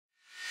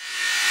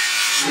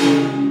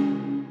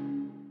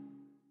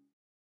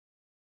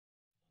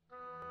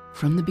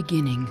From the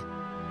beginning,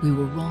 we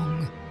were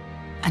wrong.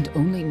 And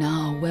only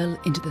now, well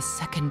into the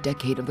second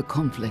decade of the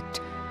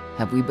conflict,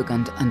 have we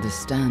begun to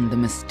understand the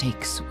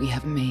mistakes we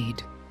have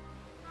made.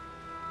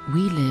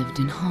 We lived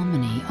in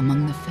harmony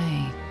among the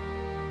Fae,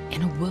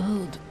 in a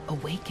world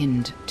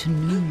awakened to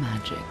new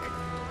magic.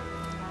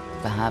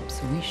 Perhaps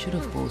we should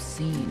have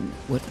foreseen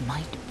what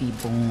might be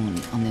born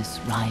on this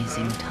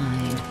rising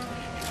tide.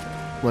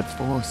 What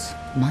force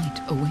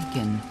might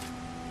awaken.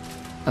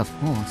 A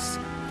force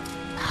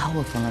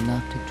powerful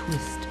enough to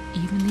twist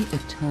even the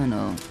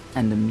eternal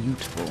and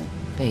immutable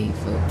Fae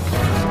folk.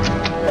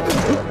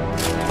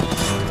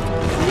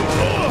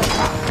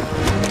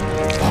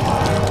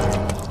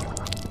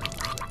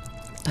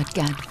 But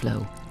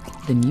Gadflow,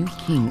 the new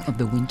king of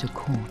the Winter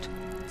Court,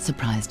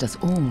 surprised us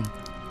all.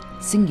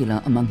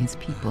 Singular among his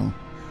people,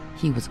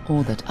 he was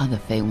all that other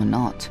Fae were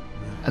not.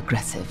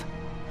 Aggressive,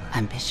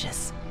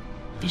 ambitious,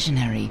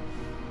 visionary.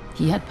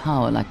 He had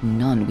power like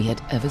none we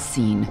had ever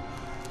seen,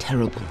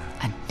 terrible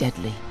and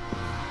deadly.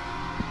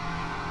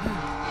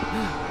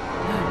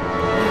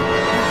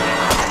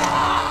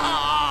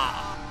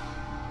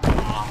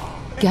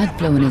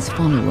 Gadflow and his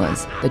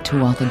followers, the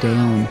Tuatha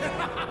Deon,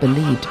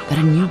 believed that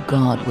a new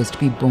god was to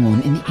be born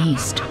in the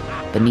east,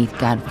 beneath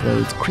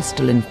Gadflow's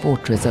crystalline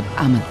fortress of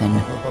Amathen.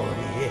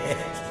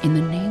 In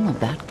the name of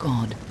that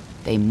god,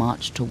 they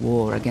marched to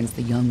war against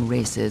the young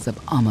races of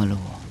AMALUR.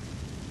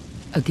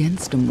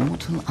 Against a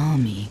mortal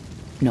army,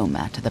 no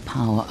matter the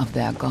power of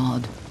their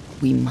god,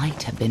 we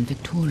might have been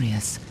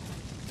victorious.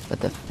 But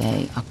the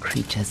Fae are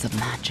creatures of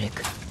magic,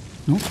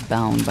 not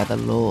bound by the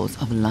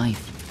laws of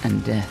life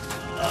and death.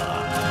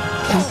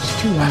 Each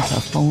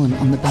Tuatha fallen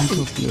on the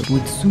battlefield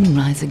would soon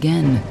rise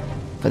again,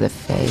 for the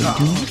Fae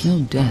do not know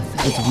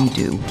death as we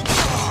do.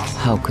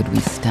 How could we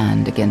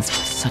stand against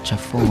such a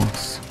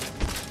force?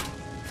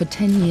 For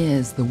 10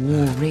 years the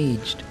war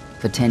raged.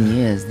 For 10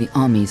 years the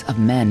armies of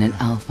Men and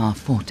Alpha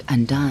fought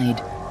and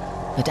died.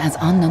 But as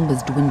our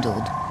numbers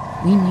dwindled,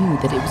 we knew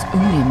that it was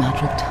only a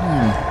matter of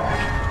time.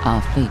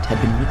 Our fate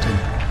had been written.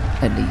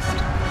 At least,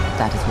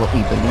 that is what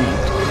we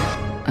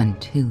believed.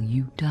 Until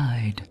you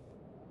died.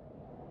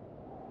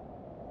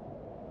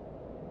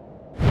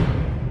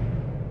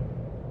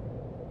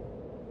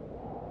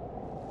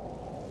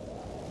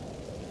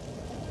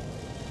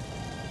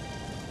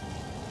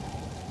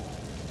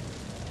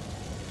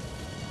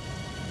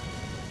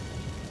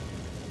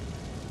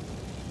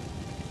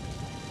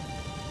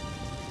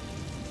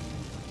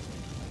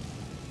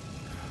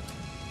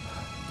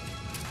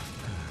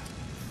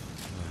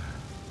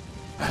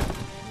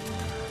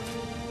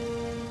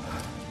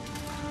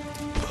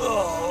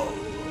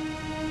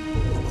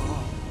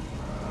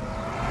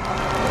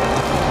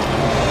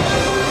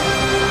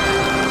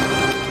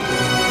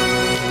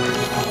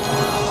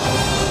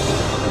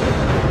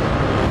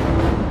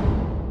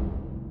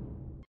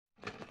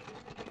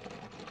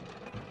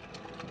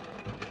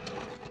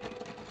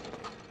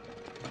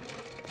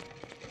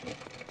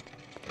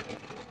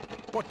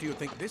 What do you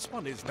think this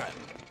one is then?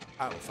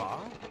 Alpha?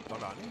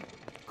 Dorani?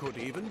 Could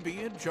even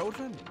be a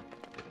Jotun.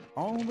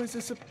 Always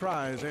a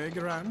surprise, eh,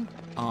 Garan?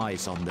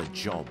 Eyes on the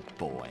job,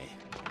 boy.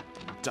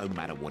 Don't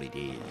matter what it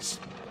is.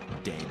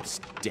 Dead's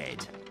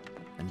dead.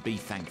 And be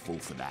thankful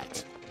for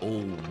that.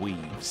 All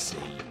we've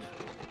seen.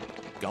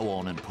 Go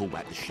on and pull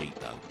back the sheet,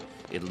 though.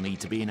 It'll need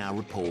to be in our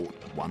report,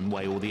 one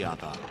way or the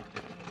other.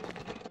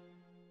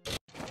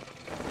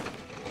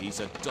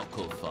 He's a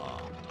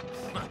Docklevar.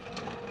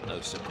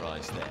 No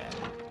surprise there.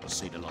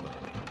 Seen a lot of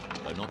them,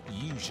 though not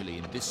usually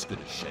in this good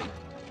a shape.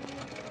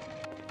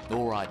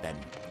 All right then.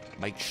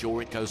 Make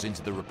sure it goes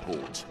into the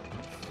report.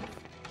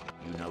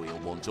 You know he'll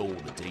want all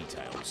the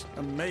details.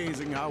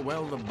 Amazing how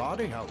well the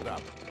body held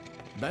up.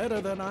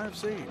 Better than I've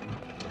seen.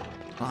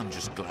 I'm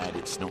just glad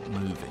it's not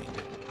moving.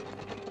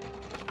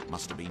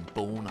 Must have been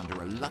born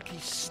under a lucky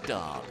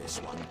star, this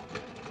one.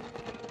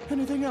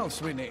 Anything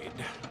else we need?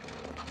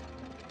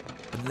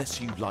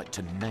 Unless you'd like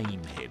to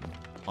name him,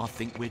 I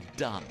think we're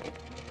done.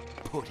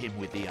 Put him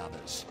with the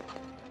others.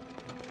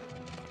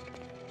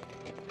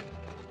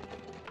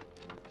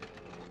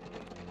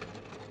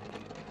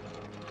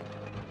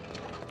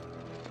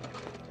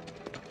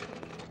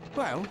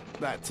 Well,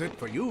 that's it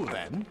for you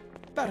then.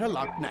 Better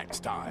luck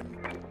next time.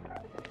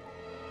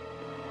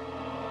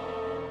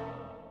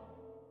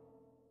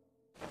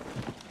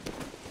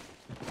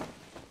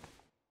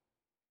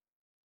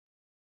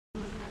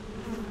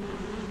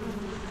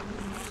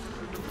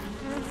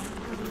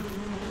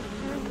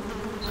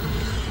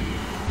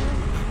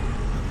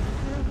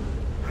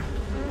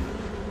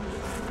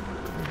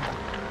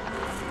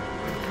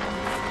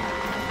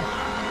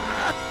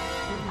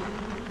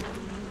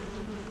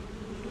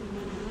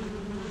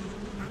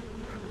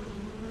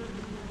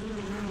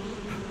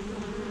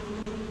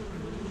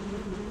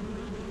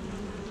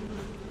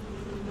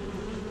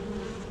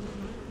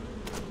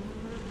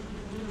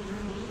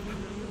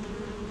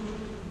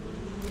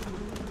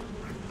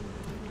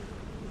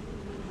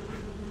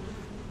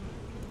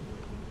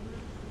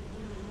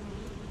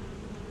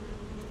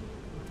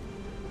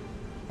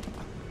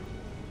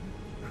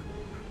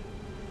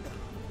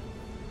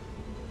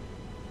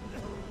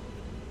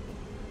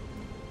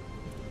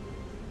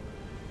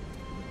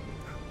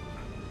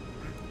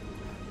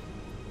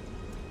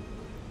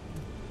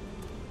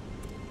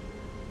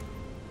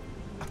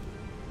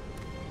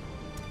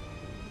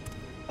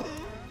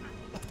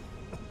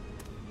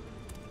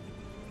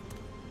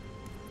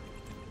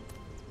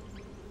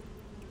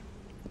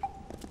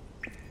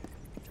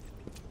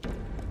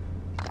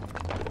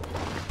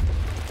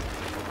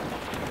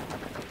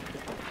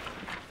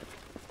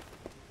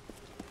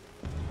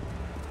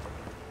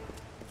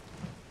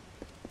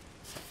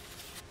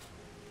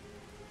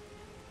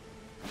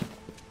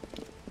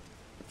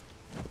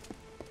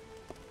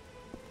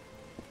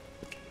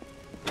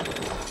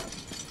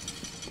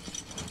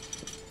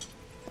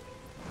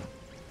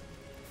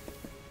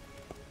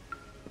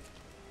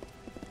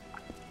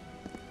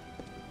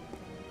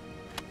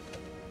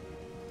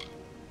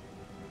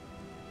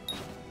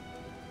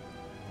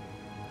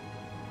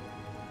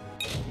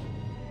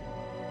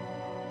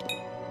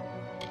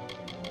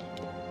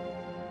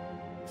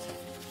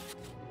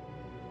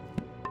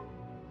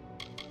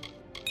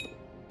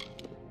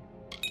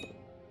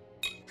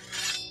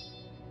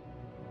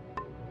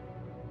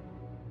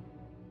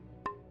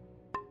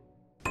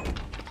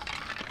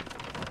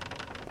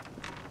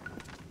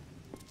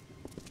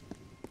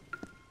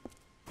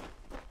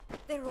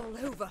 They're all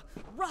over.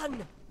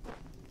 Run!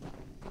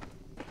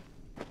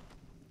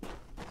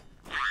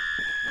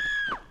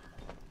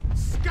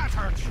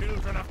 Scatter,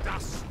 children of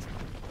dust!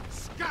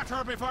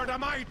 Scatter before the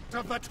might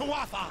of the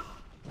Tuatha!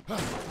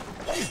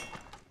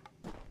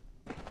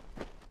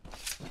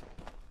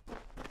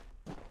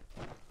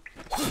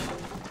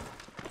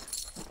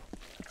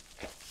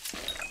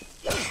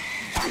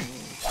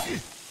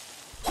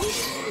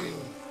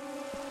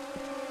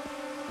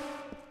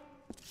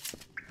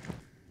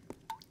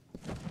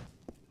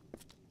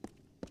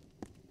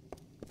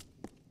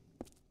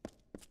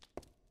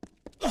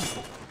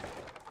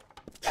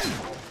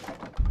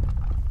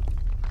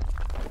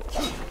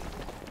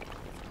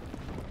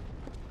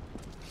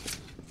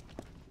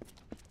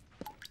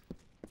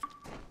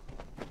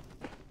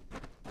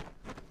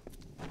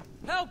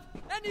 Help!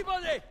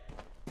 Anybody!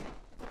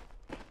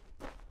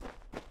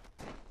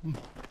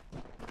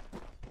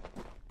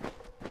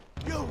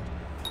 You!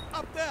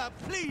 Up there!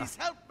 Please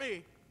help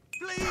me!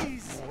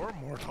 Please! Poor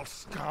mortal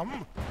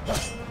scum?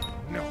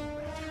 No.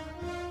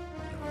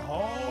 You'll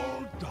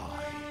all die.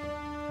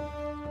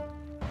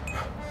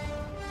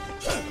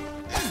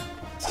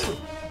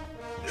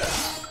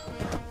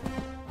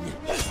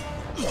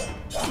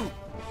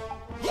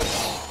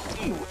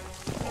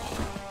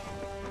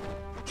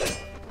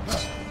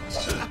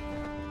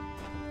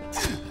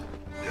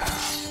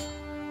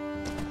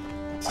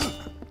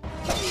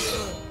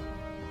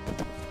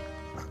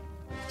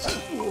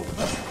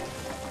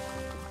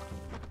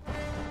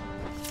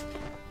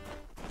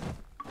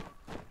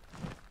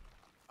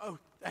 Oh,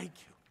 thank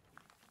you.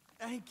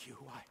 Thank you.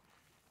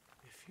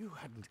 If you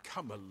hadn't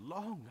come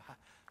along,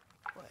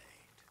 Wait.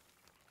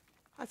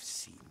 I've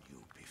seen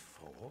you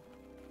before.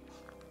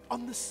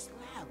 On the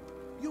slab.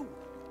 You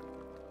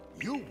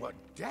were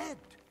dead.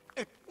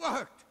 It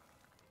worked.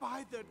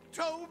 By the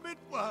tome, it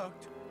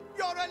worked.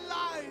 You're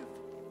alive.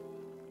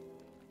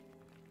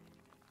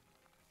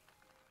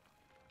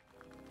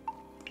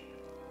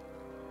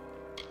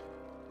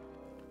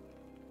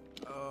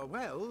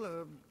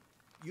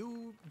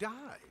 You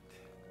died.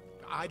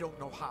 I don't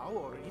know how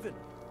or even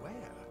where.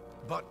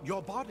 But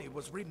your body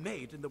was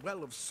remade in the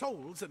Well of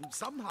Souls, and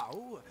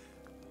somehow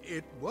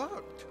it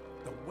worked.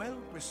 The well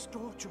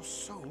restored your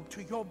soul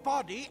to your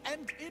body,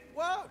 and it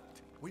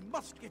worked. We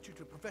must get you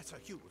to Professor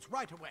Hughes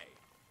right away.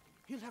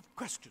 He'll have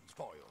questions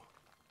for you.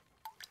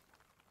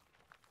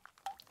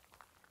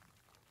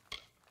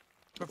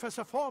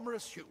 Professor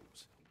Formorus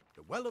Hughes,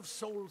 the Well of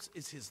Souls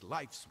is his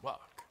life's work.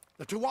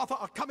 The Tuatha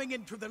are coming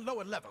into the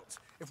lower levels.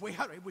 If we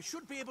hurry, we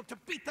should be able to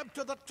beat them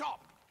to the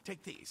top.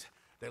 Take these.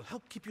 They'll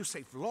help keep you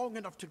safe long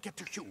enough to get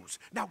to Hughes.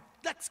 Now,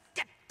 let's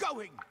get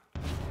going!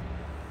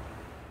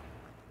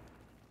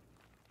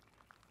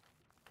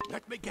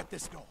 Let me get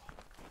this door.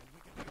 And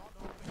we can be on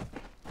our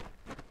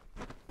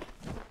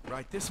way.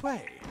 Right this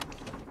way.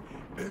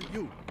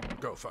 You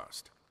go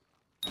first.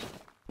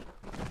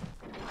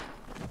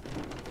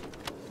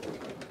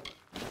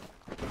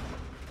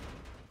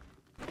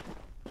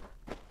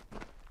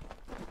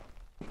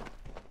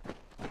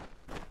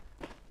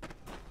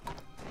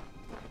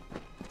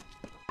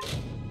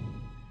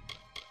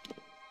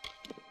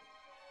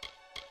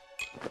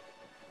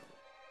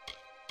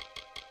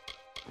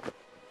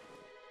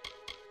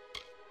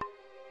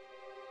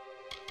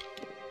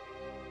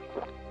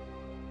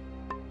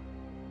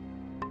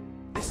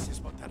 This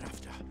is what they're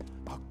after.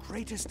 Our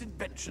greatest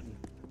invention.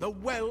 The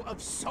Well of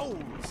Souls.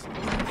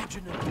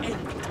 Imagine an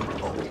end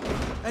to all.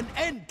 An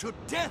end to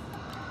death.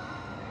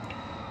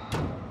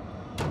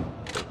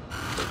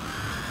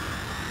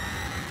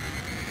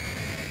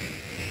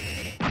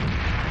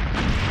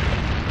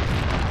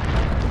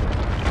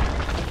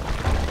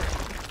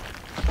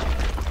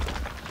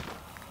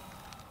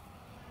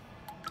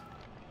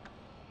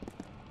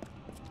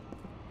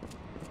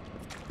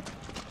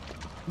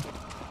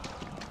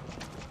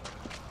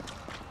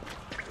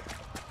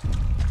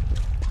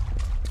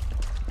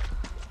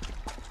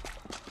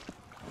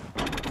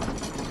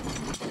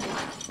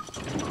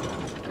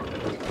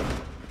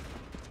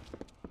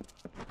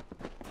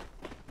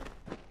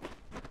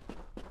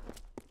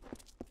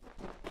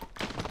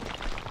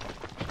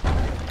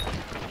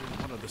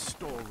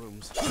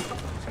 Storerooms. See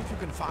if you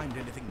can find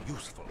anything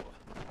useful.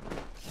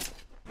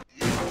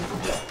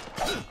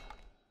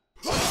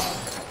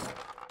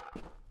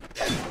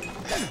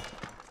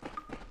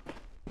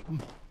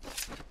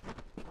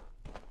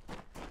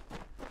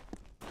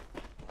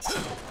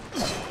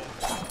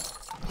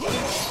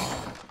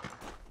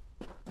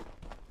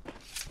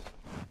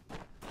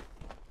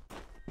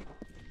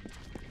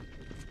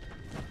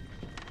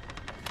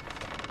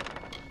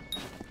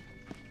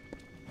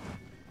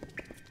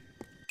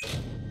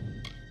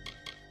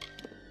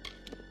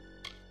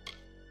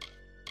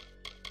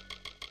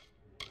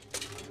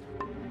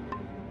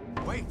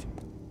 Wait!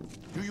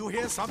 Do you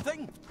hear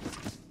something?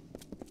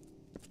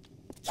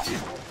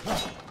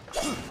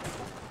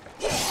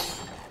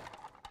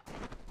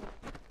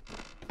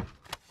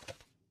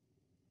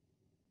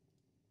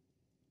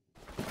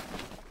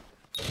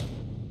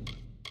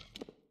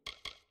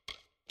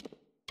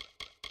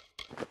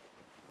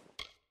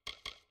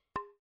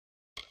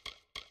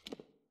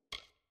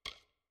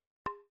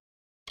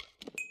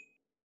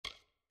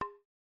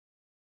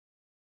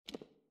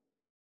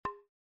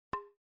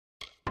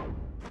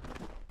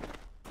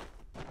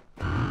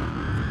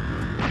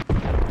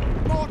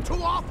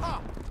 Tuatha!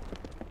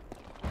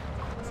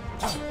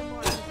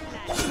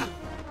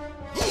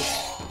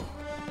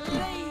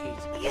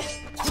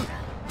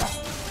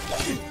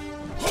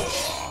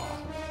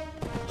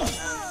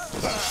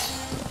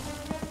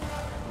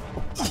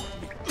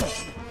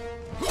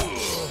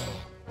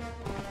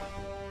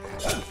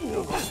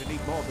 You're going to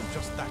need more than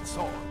just that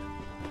sword.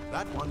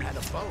 That one had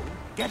a bow.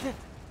 Get it?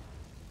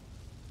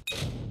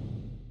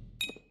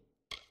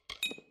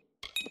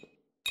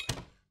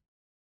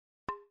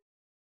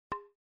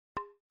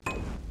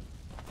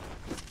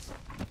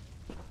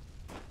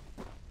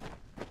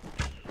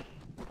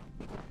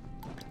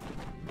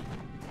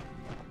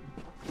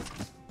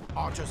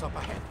 Archers up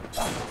ahead.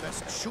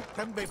 Let's shoot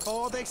them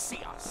before they see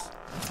us.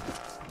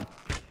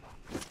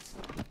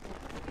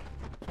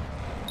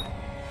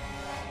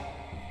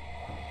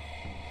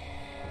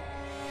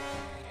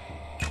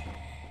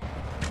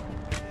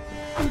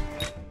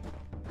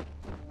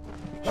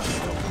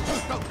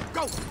 Go,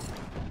 go, go!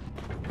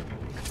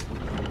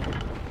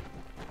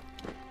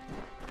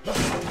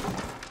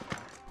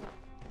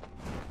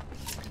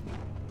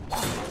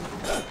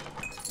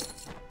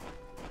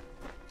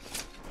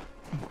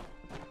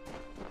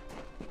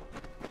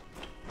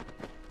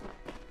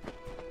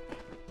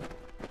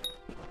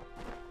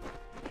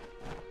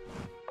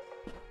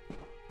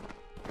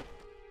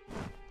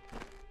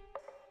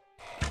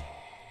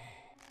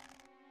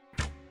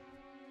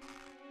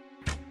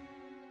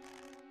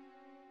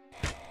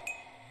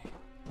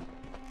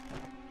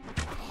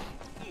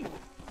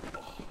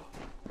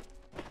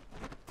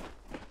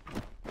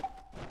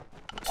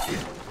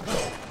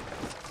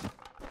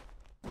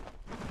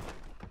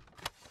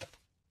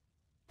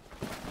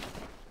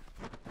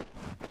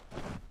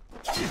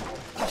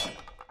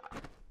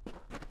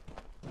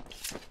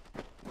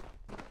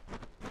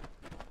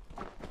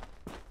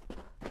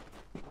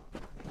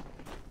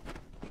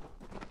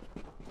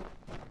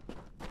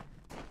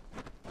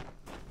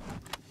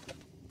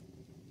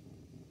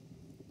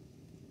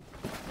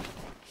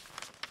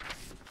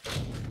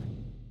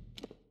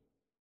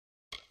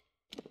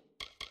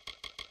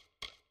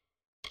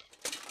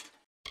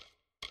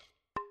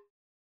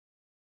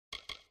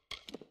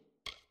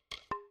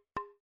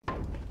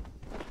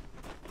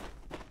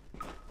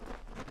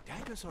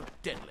 Daggers are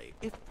deadly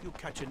if you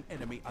catch an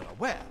enemy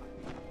unaware.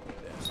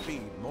 Their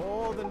speed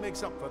more than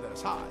makes up for their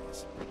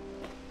size.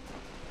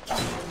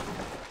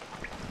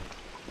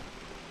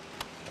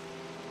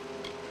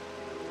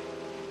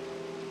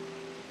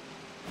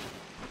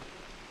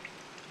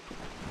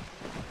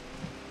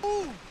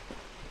 Ooh!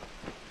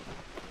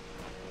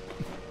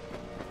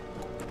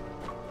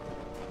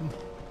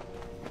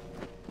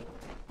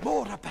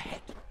 More up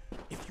ahead.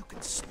 If you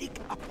can sneak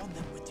up on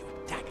them with your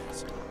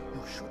daggers,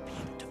 you should be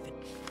able to finish.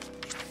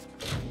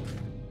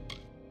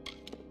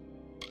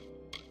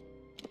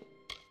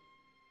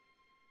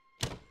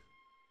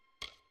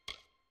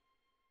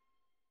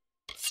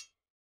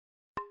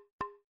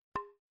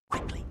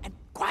 Quickly and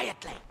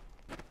quietly.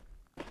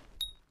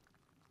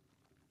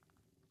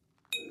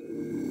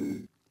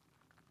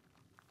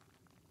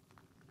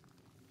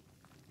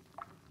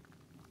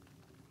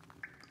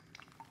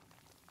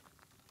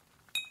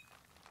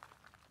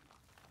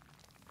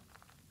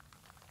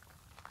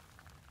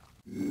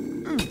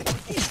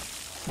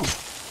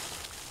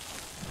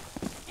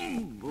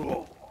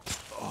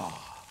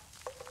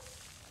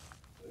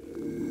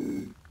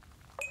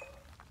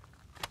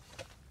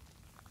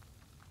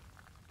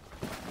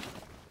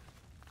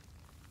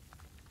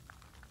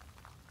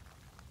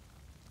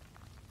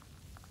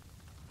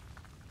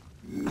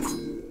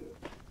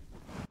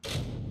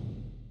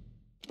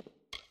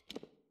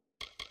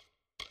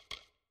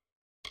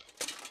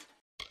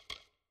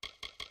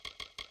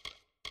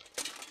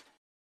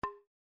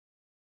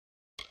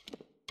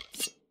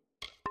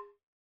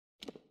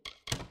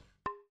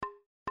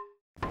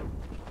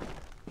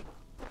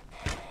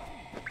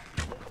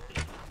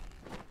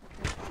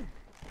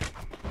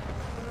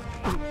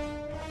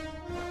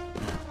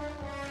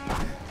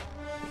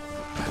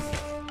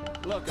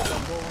 Look at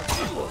them,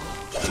 boy.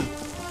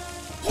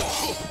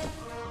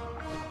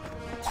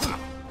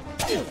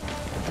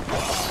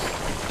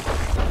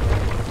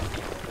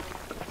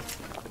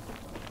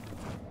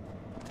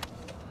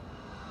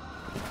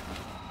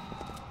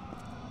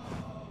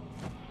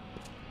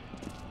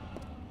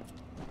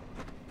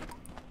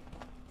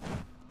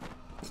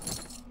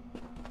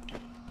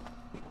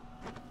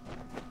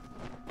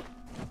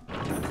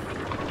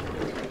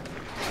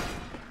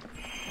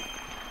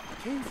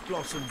 Cave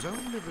blossoms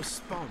only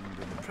respond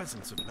in the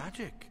presence of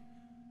magic.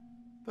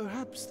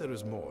 Perhaps there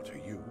is more to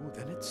you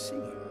than it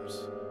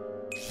seems.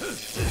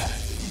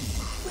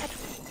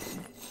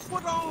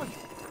 What on?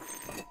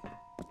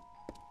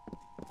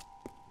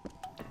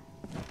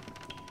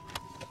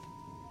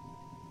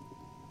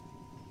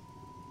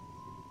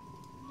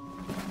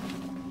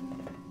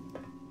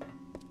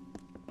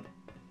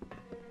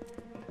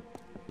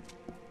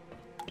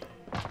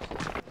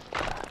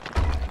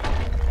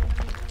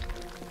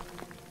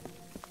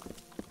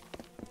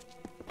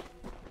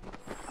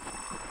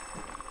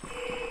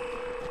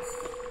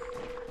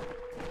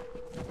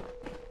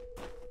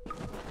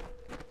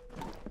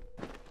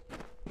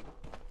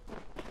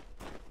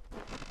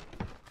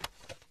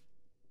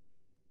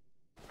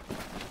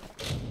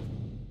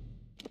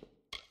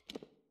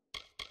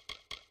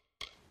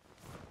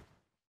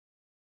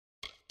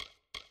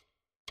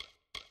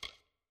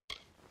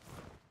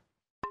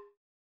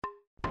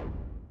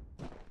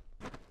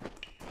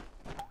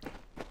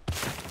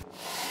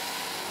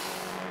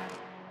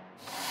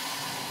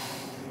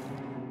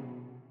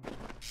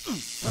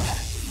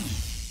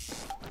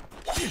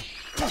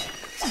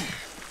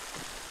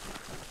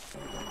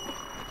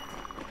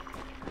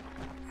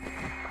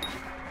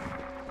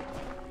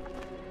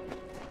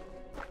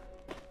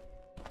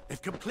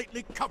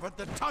 discovered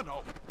the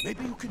tunnel.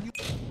 Maybe you can use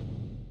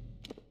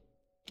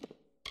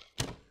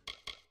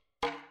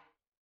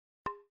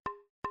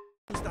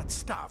that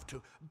staff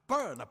to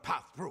burn a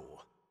path through.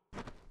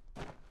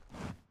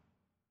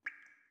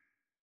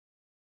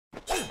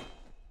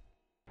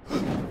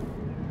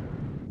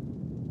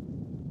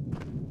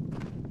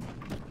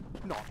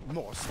 Not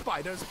more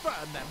spiders! Burn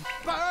them!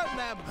 Burn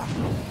them!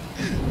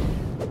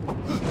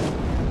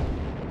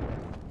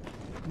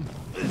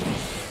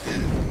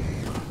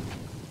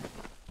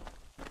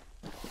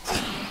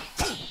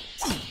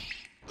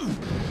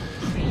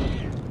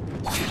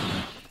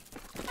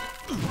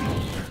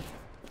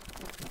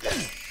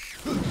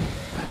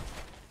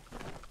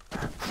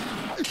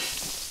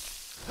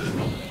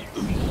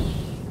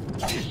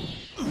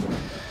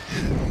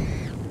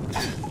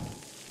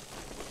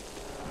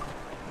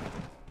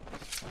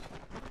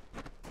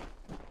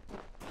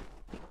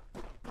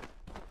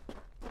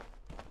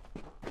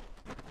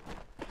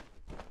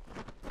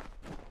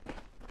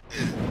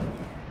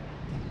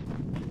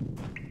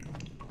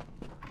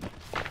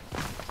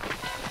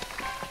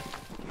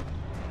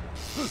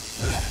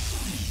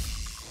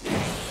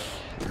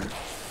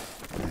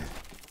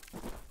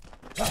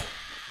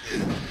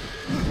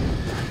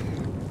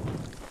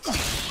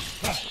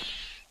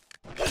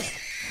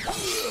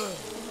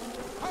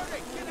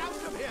 Hurry, get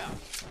out of here!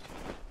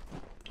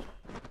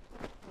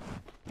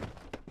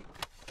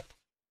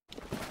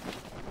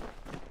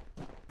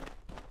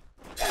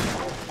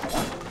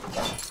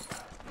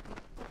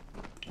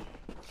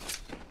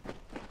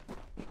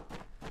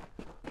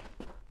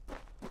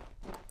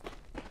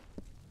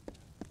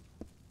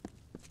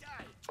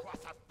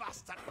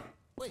 Bastard!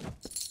 Wait,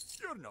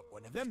 you're not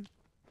one of them.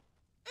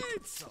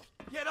 Ansel,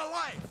 get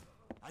alive!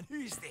 And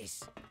who's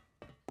this?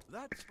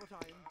 That's what I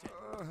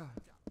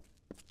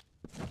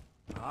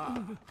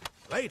intend.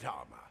 Plate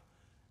armor.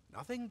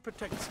 Nothing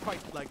protects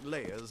quite like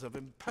layers of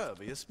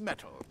impervious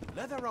metal.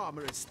 Leather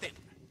armor is thin,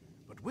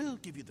 but will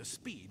give you the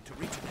speed to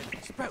reach an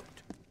enemy's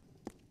boat.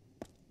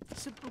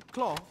 Simple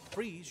claw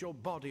frees your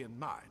body and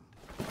mind.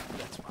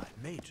 That's why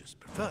mages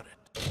prefer it.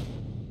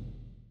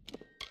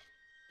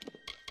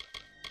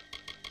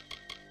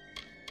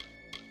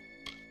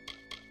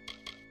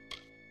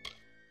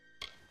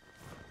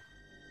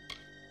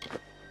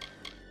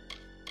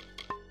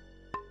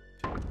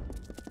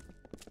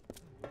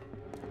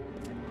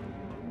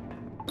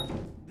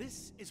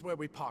 This is where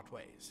we part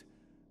ways.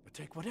 But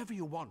take whatever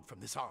you want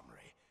from this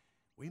armory.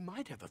 We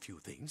might have a few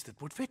things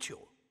that would fit you.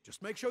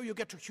 Just make sure you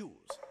get your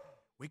shoes.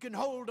 We can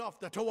hold off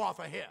the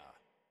Tuatha here.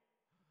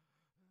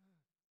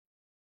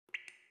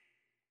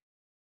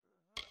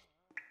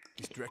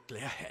 He's directly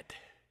ahead,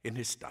 in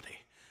his study.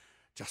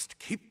 Just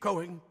keep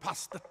going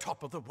past the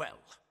top of the well.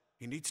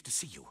 He needs to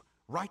see you.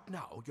 Right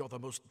now, you're the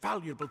most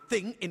valuable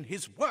thing in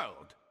his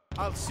world.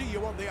 I'll see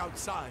you on the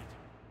outside,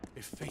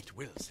 if fate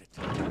wills it.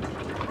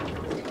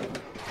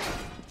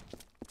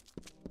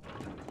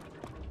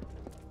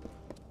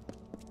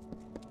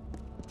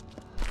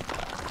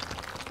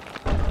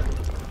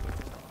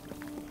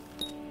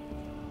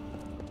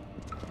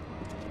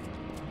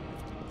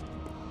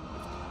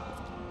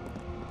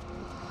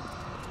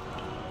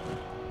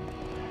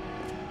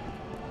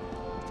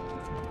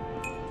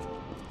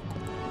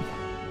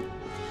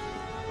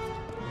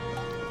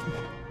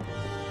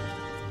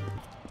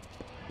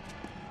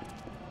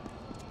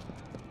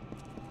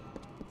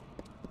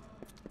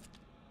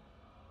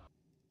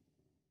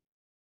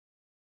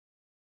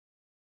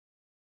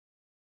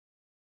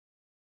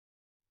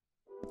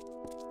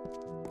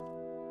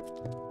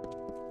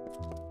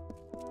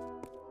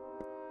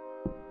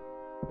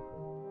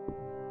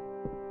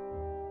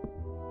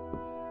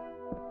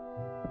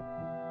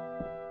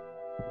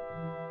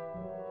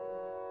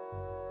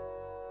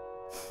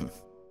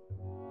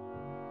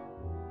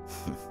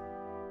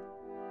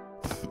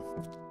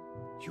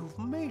 You've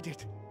made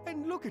it,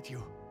 and look at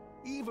you.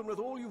 Even with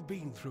all you've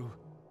been through.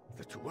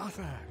 The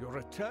Tuatha, your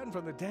return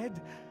from the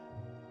dead.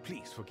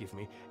 Please forgive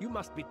me. You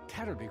must be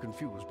terribly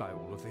confused by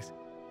all of this.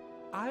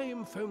 I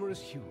am Fomerus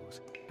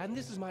Hughes, and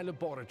this is my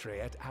laboratory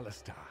at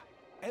Alistar.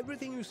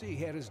 Everything you see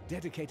here is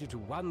dedicated to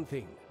one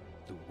thing,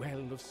 the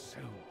Well of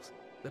Souls,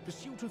 the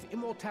pursuit of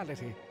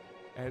immortality.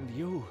 And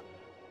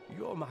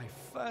you're my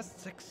first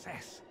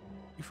success.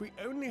 If we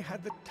only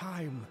had the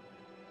time,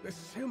 there's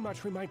so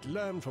much we might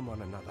learn from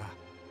one another.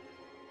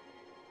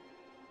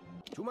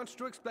 Too much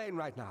to explain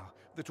right now.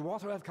 The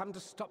Tuatha have come to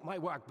stop my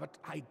work, but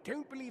I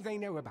don't believe they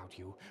know about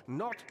you.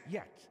 Not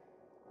yet.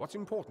 What's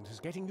important is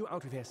getting you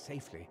out of here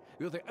safely.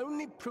 You're the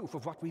only proof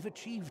of what we've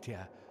achieved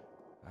here.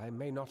 I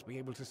may not be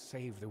able to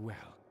save the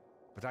well,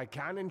 but I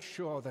can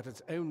ensure that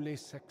its only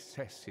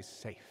success is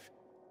safe.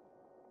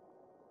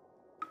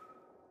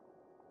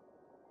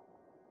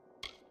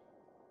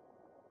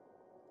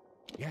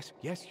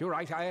 Yes, you're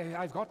right.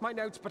 I've got my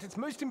notes, but it's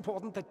most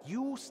important that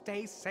you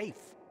stay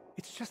safe.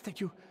 It's just that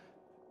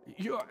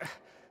you're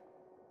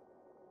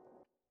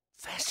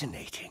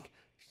fascinating,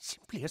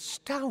 simply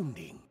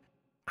astounding.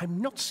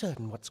 I'm not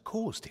certain what's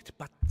caused it,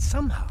 but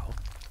somehow...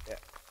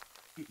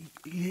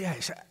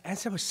 yes,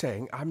 as I was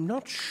saying, I'm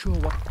not sure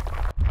what...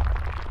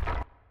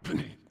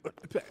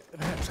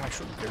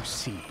 should go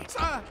see.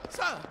 Sir!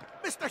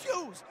 Mr.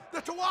 Hughes!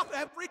 The Tuatha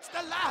have reached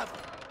the lab!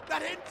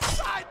 They're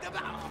inside the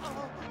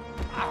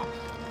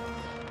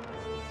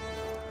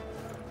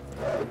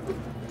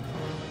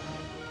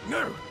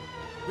No!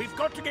 We've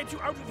got to get you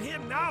out of here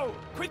now!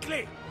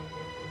 Quickly!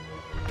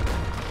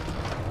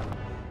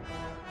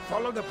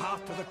 Follow the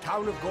path to the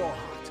town of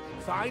Gorhart.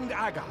 Find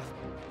Agath.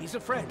 He's a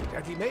friend,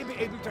 and he may be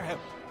able to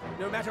help.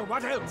 No matter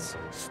what else,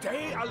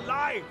 stay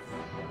alive!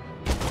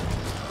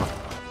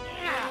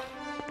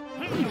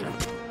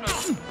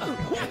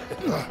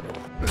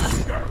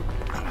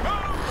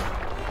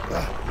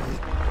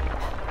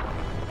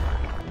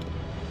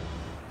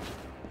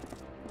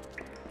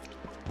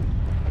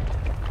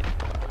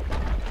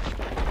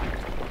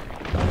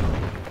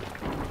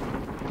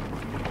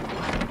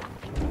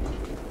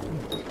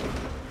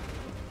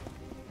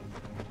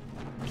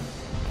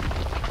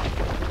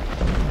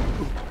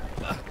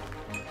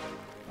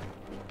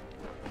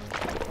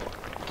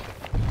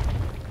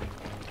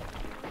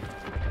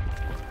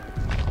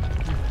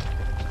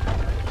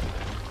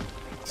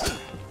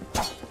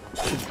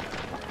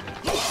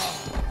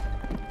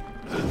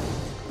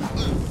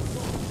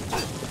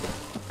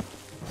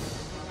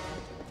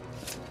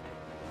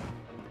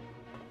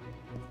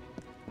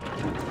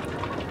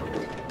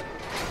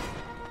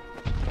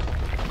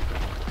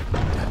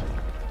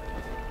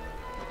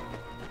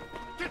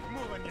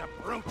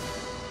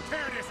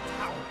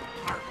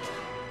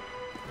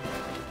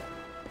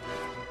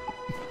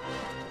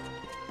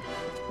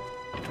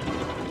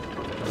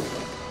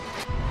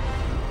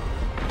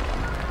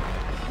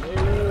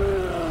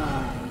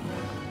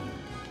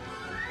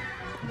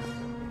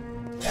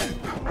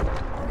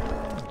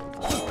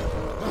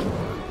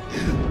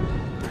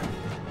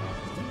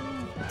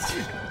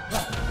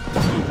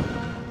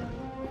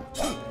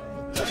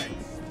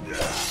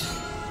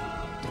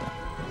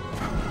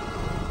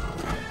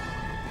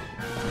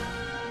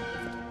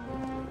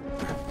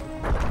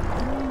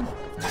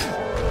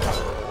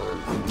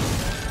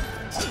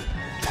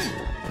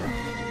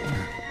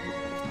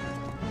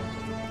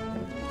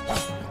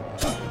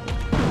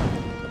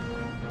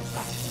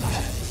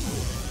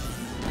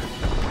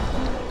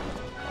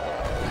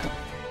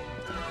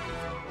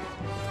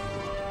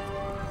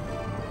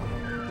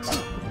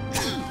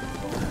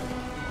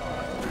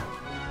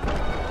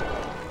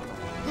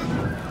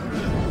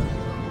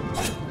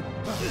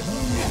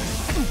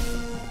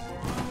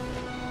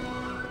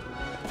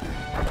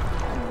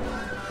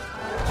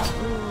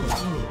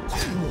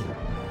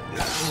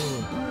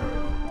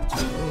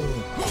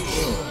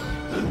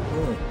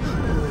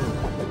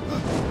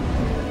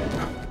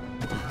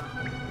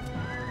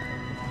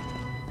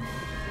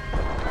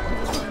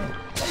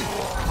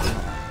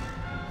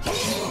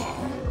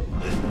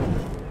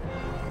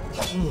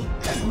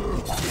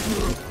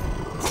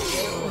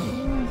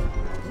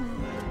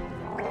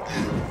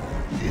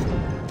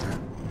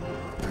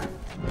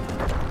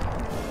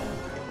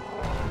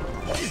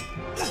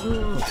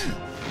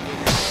 Ugh.